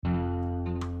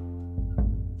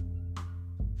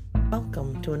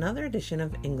Welcome to another edition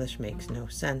of English Makes No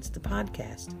Sense, the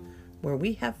podcast, where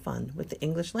we have fun with the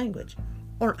English language.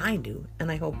 Or I do, and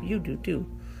I hope you do too.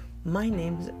 My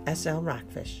name is SL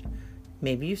Rockfish.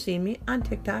 Maybe you've seen me on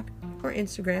TikTok or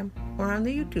Instagram or on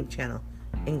the YouTube channel,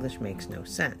 English Makes No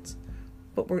Sense.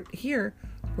 But we're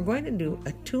going to do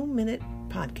a 2-minute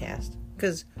podcast,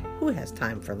 because who has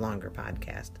time for longer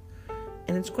podcast?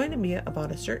 And it's going to be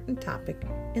about a certain topic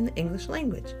in the English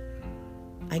language.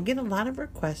 I get a lot of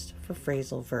requests for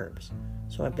phrasal verbs,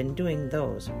 so I've been doing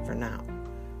those for now.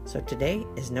 So today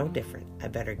is no different. I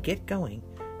better get going,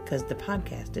 because the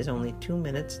podcast is only 2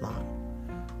 minutes long.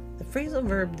 The phrasal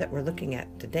verb that we're looking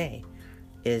at today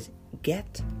is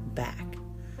get back.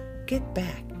 Get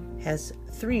back has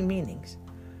 3 meanings.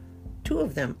 2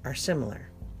 of them are similar.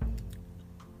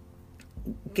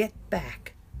 Get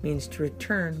back means to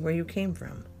return where you came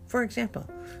from. For example,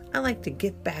 I like to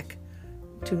get back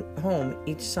to home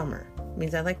each summer. It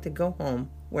means I like to go home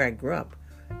where I grew up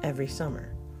every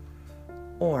summer.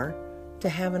 Or to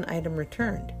have an item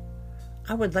returned.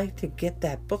 I would like to get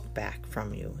that book back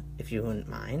from you, if you wouldn't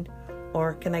mind.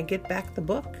 Or can I get back the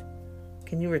book?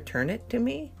 Can you return it to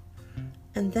me?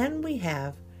 And then we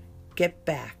have get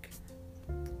back,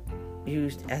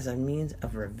 used as a means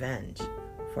of revenge.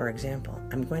 For example,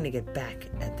 I'm going to get back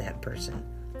at that person.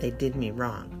 They did me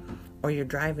wrong. Or you're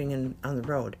driving on the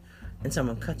road and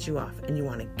someone cuts you off and you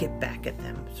want to get back at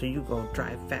them, so you go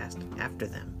drive fast after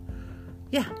them.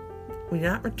 Yeah, you're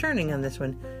not returning on this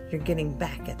one. You're getting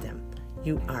back at them.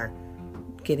 You are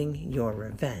getting your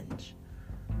revenge.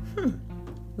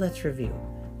 Let's review.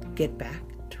 Get back,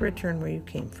 to return where you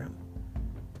came from.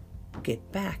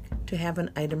 Get back, to have an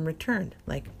item returned.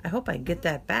 Like, I hope I get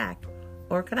that back.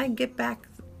 Or can I get back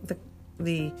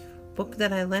the book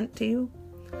that I lent to you?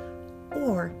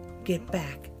 Or get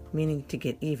back, meaning to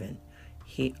get even.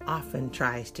 He often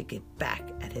tries to get back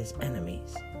at his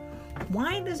enemies.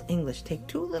 Why does English take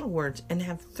 2 little words and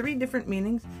have 3 different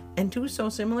meanings, and 2 so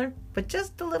similar, but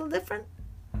just a little different?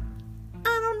 I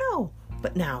don't know.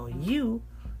 But now you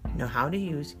know how to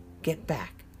use get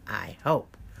back, I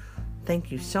hope. Thank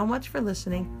you so much for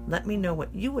listening. Let me know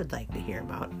what you would like to hear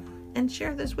about, and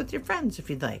share this with your friends if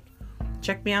you'd like.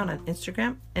 Check me out on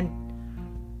Instagram and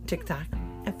TikTok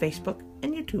and Facebook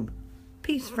and YouTube.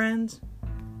 Peace, friends.